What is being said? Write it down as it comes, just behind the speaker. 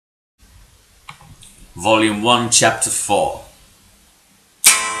Volume 1, Chapter 4.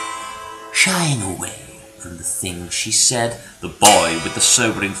 Shying away from the things she said, The boy with the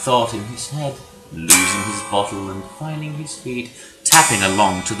sobering thought in his head, losing his bottle and finding his feet, tapping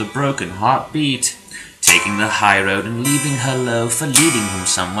along to the broken heartbeat, taking the high road and leaving her low for leading him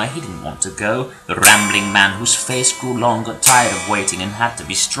somewhere he didn't want to go. The rambling man whose face grew long got tired of waiting and had to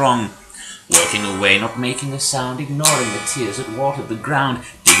be strong, working away, not making a sound, ignoring the tears that watered the ground,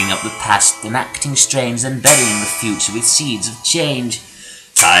 digging up the past, enacting strains, and burying the future with seeds of change.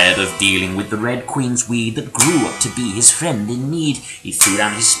 Tired of dealing with the Red Queen's weed that grew up to be his friend in need, he threw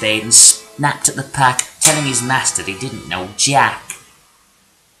down his spade and snapped at the pack, telling his master he didn't know jack.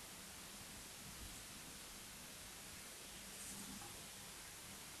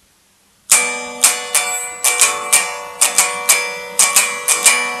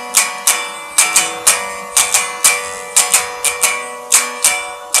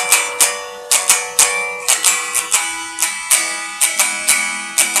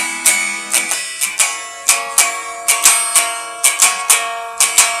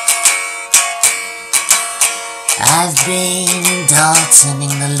 I've been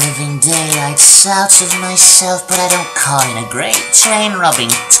darkening the living daylights out of myself, but I don't call in a great train-robbing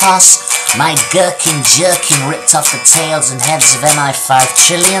toss. My gherkin jerkin ripped off the tails and heads of MI5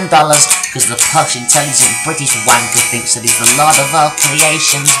 trillion dollars, cause the posh, intelligent British wanker thinks that he's the lord of all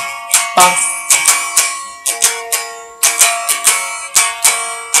creation's boss.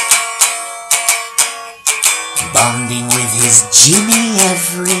 Bonding with his Jimmy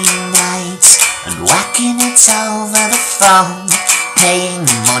every night and whacking it over the phone, paying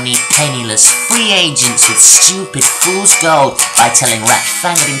money penniless free agents with stupid fool's gold by telling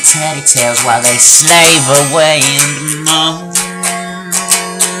rat-fangling teddy tales while they slave away and moan.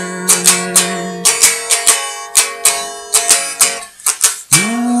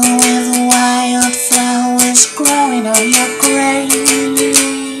 With wildflowers growing on your grave,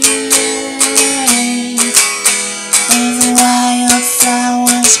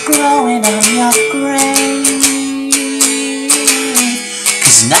 growing on your grave,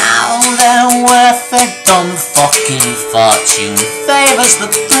 'cause now they're worth a dumb fucking fortune. Favors the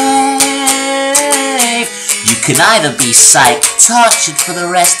brave. You can either be psych-tortured for the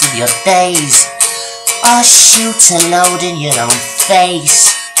rest of your days, or shoot a load in your own face.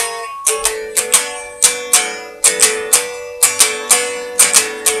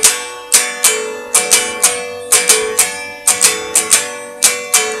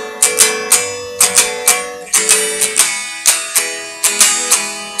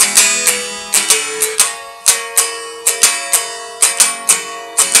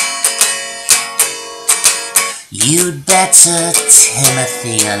 You'd better,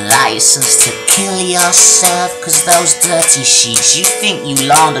 Timothy, a license to kill yourself, 'cause those dirty sheets you think you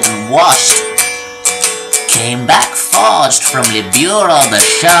laundered and washed came back forged from Le Bureau de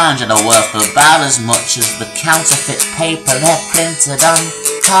Change and are worth about as much as the counterfeit paper they're printed on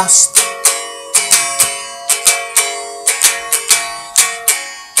cost.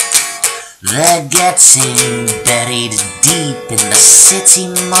 They're getting buried deep in the city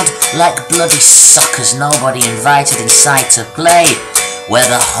mud like bloody suckers nobody invited inside to play, where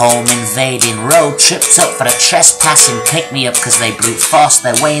the home invading road tripped up for a trespassing pick-me-up 'cause they brute forced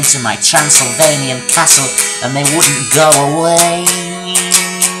their way into my Transylvanian castle and they wouldn't go away.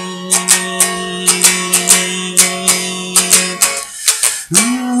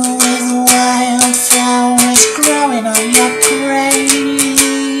 With wildflowers growing on your grave,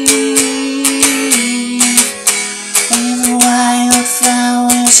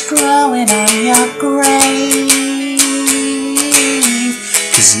 growing on your grave,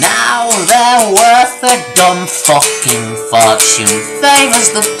 'cause now they're worth a dumb fucking fortune. Favors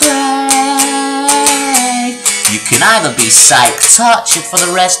the brave. You can either be psych-tortured for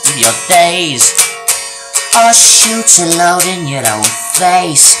the rest of your days, or shoot a load in your own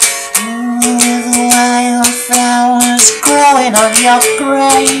face. With wildflowers growing on your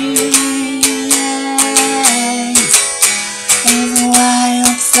grave,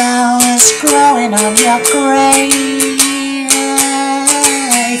 flowers growing on your grave,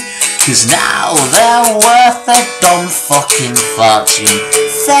 'cause now they're worth a dumb fucking fortune.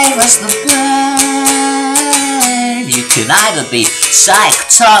 Favors the brave. You can either be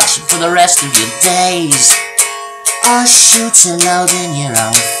psych-tortured for the rest of your days, or shoot a load in your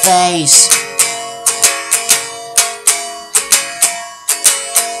own face.